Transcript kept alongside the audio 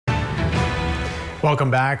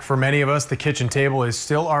Welcome back. For many of us, the kitchen table is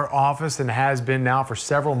still our office and has been now for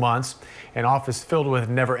several months. An office filled with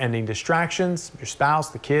never-ending distractions. Your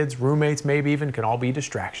spouse, the kids, roommates, maybe even can all be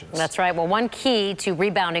distractions. That's right. Well, one key to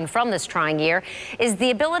rebounding from this trying year is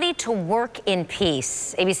the ability to work in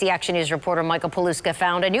peace. ABC Action News reporter Michael Paluska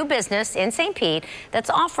found a new business in St. Pete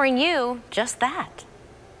that's offering you just that.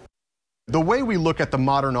 The way we look at the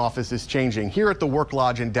modern office is changing. Here at the Work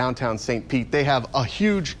Lodge in downtown St. Pete, they have a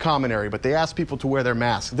huge common area, but they ask people to wear their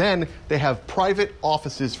masks. Then they have private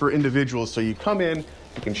offices for individuals. So you come in,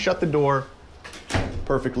 you can shut the door,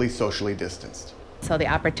 perfectly socially distanced. So the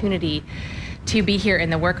opportunity to be here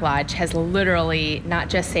in the Work Lodge has literally not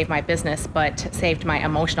just saved my business, but saved my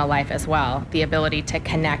emotional life as well. The ability to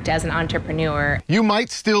connect as an entrepreneur. You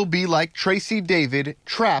might still be like Tracy David,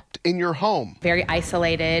 trapped in your home. Very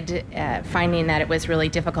isolated, finding that it was really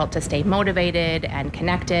difficult to stay motivated and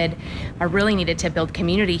connected. I really needed to build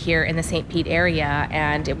community here in the St. Pete area,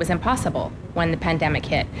 and it was impossible when the pandemic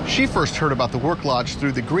hit. She first heard about the Work Lodge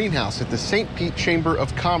through the greenhouse at the St. Pete Chamber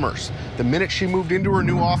of Commerce. The minute she moved into her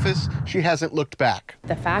new office, she hasn't looked back.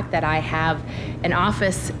 The fact that I have an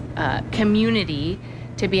office community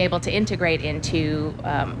to be able to integrate into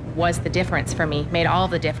was the difference for me, made all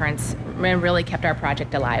the difference, and really kept our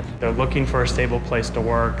project alive. They're looking for a stable place to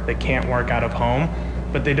work. They can't work out of home,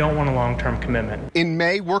 but they don't want a long-term commitment. In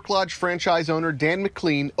May, Work Lodge franchise owner Dan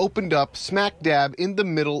McLean opened up smack dab in the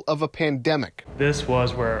middle of a pandemic. This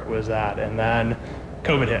was where it was at, and then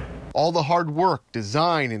COVID hit. All the hard work,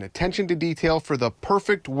 design, and attention to detail for the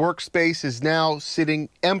perfect workspace is now sitting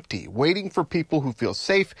empty, waiting for people who feel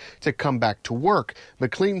safe to come back to work.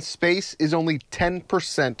 McLean's space is only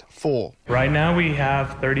 10% full. Right now we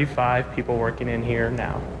have 35 people working in here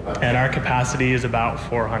now, and our capacity is about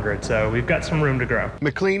 400, so we've got some room to grow.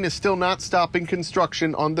 McLean is still not stopping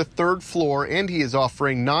construction on the third floor, and he is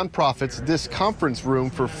offering nonprofits this conference room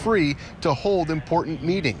for free to hold important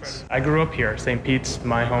meetings. I grew up here. St. Pete's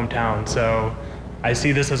my hometown. So I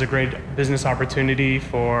see this as a great business opportunity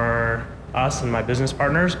for us and my business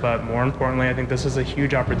partners, but more importantly, I think this is a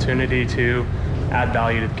huge opportunity to add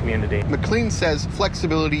value to the community. McLean says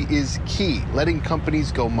flexibility is key, letting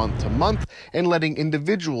companies go month to month and letting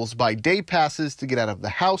individuals buy day passes to get out of the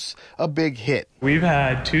house, a big hit. We've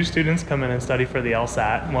had 2 students come in and study for the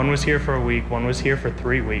LSAT. One was here for a week, one was here for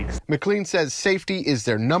 3 weeks. McLean says safety is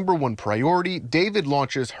their #1 priority. David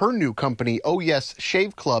launches her new company, Oh Yes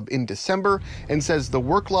Shave Club, in December and says the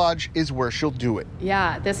Work Lodge is where she'll do it.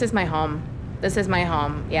 Yeah, this is my home. This is my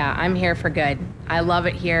home. Yeah, I'm here for good. I love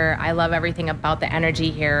it here. I love everything about the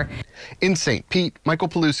energy here. In St. Pete, Michael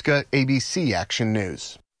Paluska, ABC Action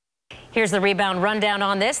News. Here's the rebound rundown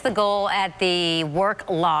on this. The goal at the Work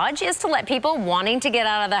Lodge is to let people wanting to get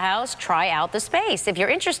out of the house try out the space. If you're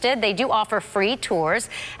interested, they do offer free tours,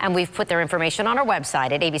 and we've put their information on our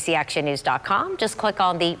website at abcactionnews.com. Just click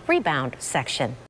on the Rebound section.